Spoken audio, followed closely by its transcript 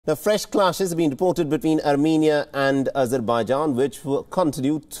The fresh clashes have been reported between Armenia and Azerbaijan, which will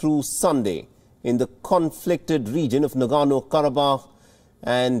continue through Sunday in the conflicted region of Nagorno-Karabakh.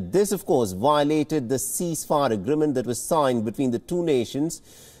 And this, of course, violated the ceasefire agreement that was signed between the two nations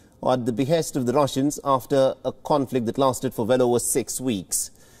at the behest of the Russians after a conflict that lasted for well over 6 weeks.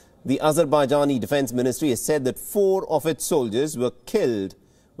 The Azerbaijani Defense Ministry has said that 4 of its soldiers were killed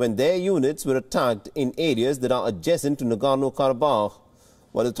when their units were attacked in areas that are adjacent to Nagorno-Karabakh,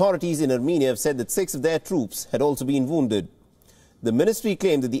 while authorities in Armenia have said that 6 of their troops had also been wounded. The ministry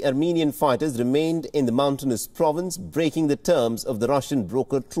claimed that the Armenian fighters remained in the mountainous province, breaking the terms of the Russian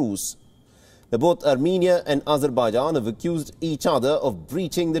brokered truce. Now, both Armenia and Azerbaijan have accused each other of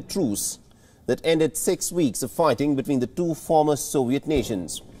breaching the truce that ended 6 weeks of fighting between the two former Soviet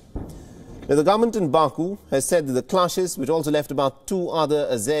nations. Now, the government in Baku has said that the clashes, which also left about 2 other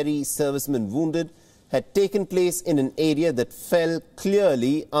Azeri servicemen wounded, had taken place in an area that fell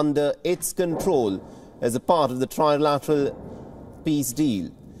clearly under its control as a part of the trilateral peace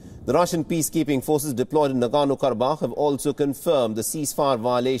deal. The Russian peacekeeping forces deployed in Nagorno-Karabakh have also confirmed the ceasefire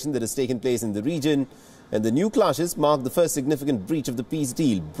violation that has taken place in the region, and the new clashes mark the first significant breach of the peace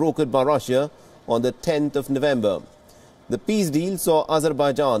deal brokered by Russia on the 10th of November. The peace deal saw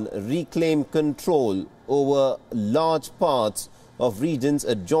Azerbaijan reclaim control over large parts of regions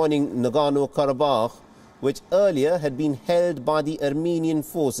adjoining Nagorno-Karabakh, which earlier had been held by the Armenian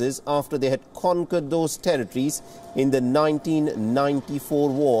forces after they had conquered those territories in the 1994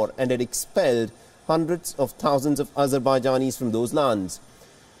 war and had expelled hundreds of thousands of Azerbaijanis from those lands.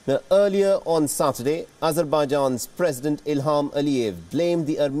 Now, earlier on Saturday, Azerbaijan's President Ilham Aliyev blamed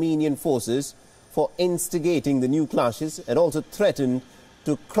the Armenian forces for instigating the new clashes and also threatened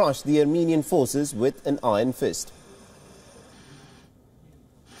to crush the Armenian forces with an iron fist.